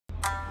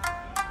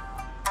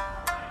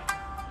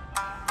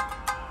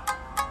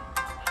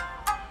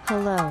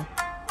Hello.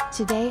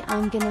 Today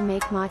I'm gonna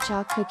make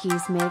matcha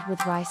cookies made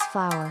with rice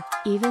flour.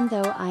 Even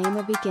though I am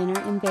a beginner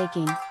in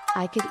baking,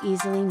 I could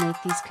easily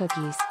make these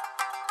cookies.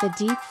 The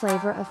deep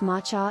flavor of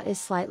matcha is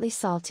slightly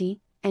salty,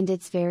 and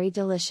it's very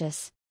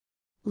delicious.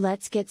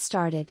 Let's get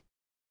started.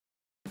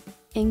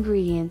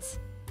 Ingredients.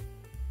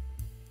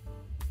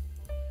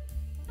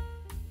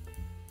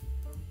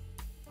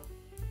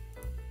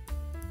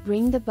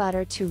 Bring the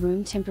butter to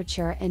room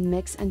temperature and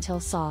mix until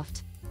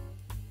soft.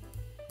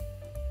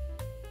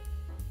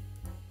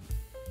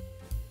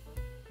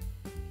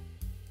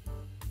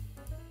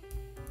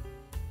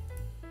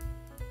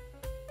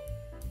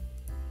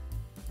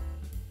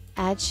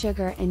 Add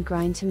sugar and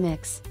grind to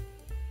mix.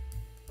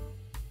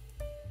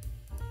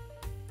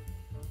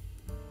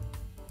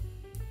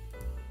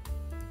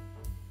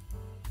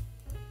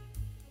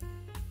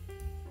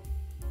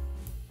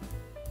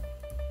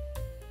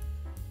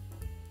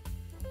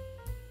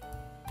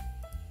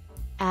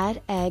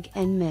 Add egg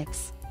and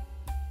mix.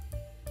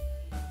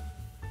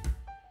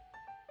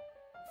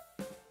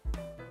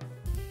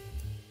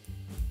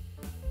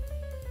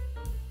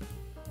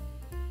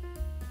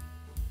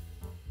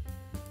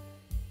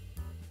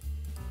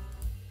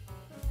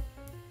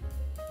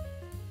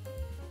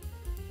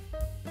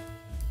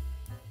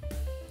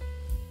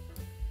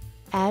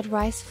 Add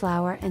rice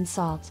flour and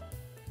salt.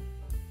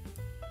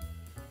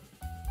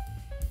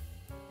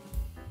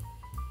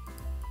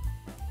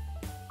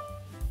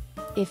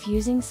 If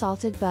using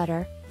salted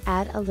butter,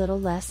 add a little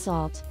less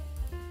salt.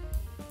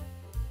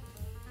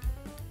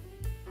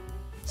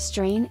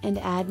 Strain and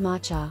add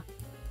matcha.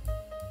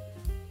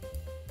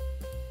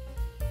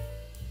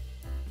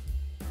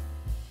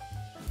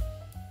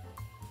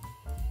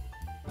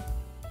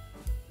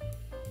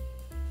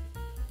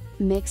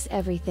 Mix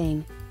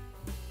everything.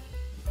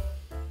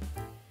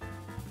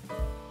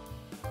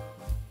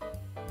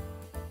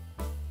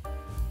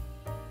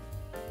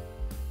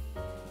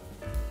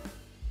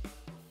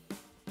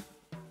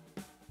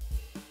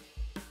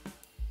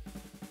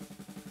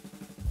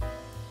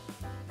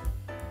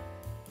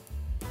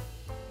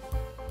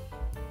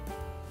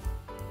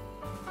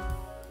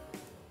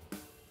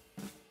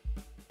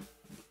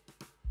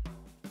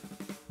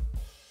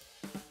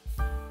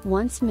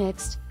 Once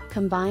mixed,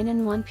 combine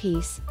in one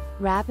piece,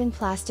 wrap in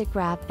plastic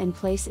wrap and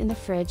place in the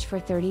fridge for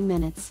 30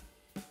 minutes.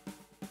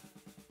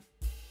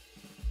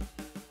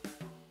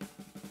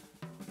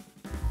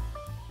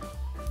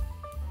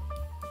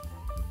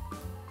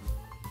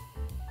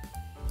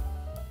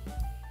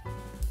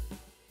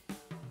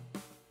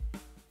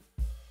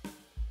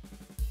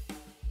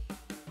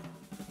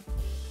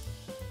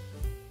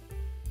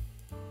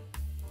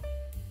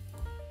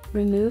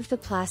 Remove the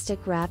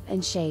plastic wrap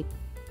and shape.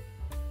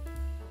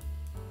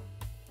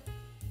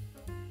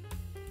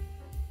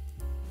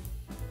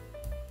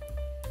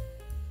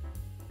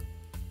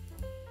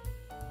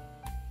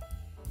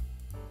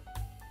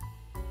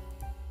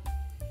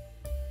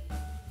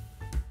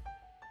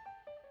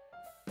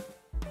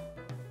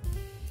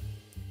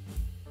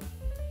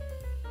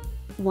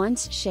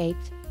 Once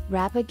shaped,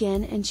 wrap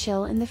again and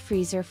chill in the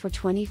freezer for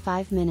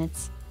 25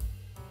 minutes.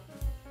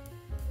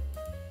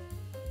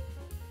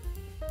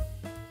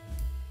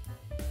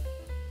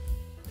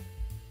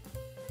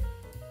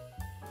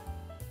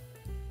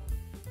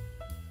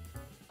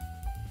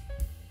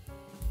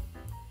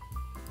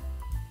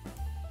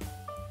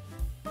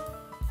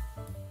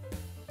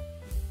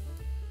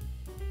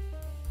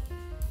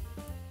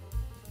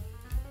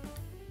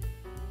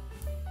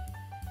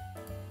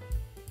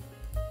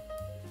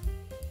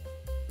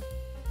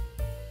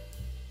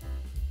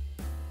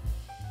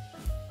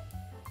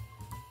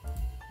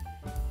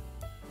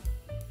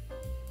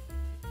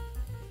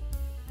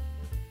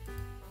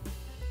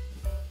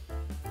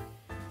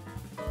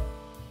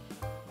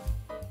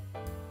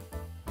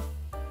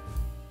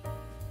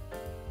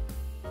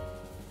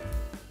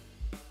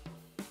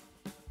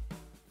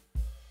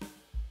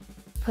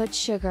 Put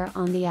sugar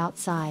on the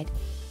outside.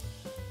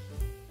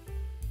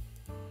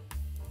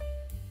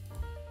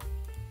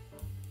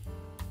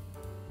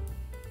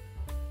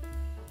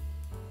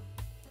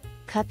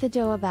 Cut the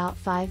dough about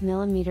 5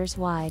 mm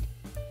wide.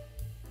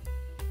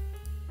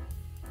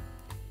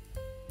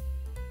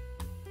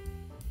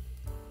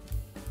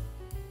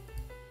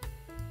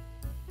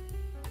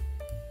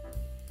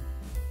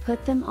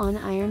 Put them on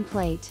iron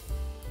plate.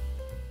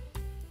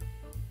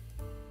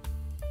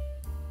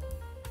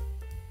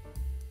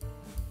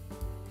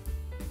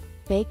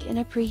 Bake in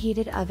a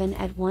preheated oven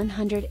at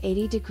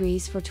 180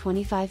 degrees for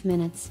 25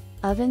 minutes.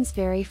 Ovens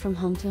vary from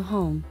home to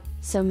home,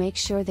 so make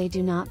sure they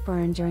do not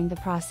burn during the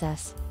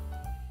process.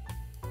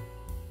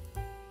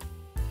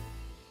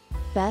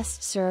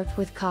 Best served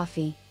with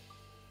coffee.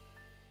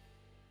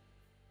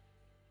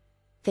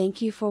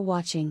 Thank you for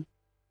watching.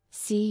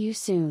 See you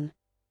soon.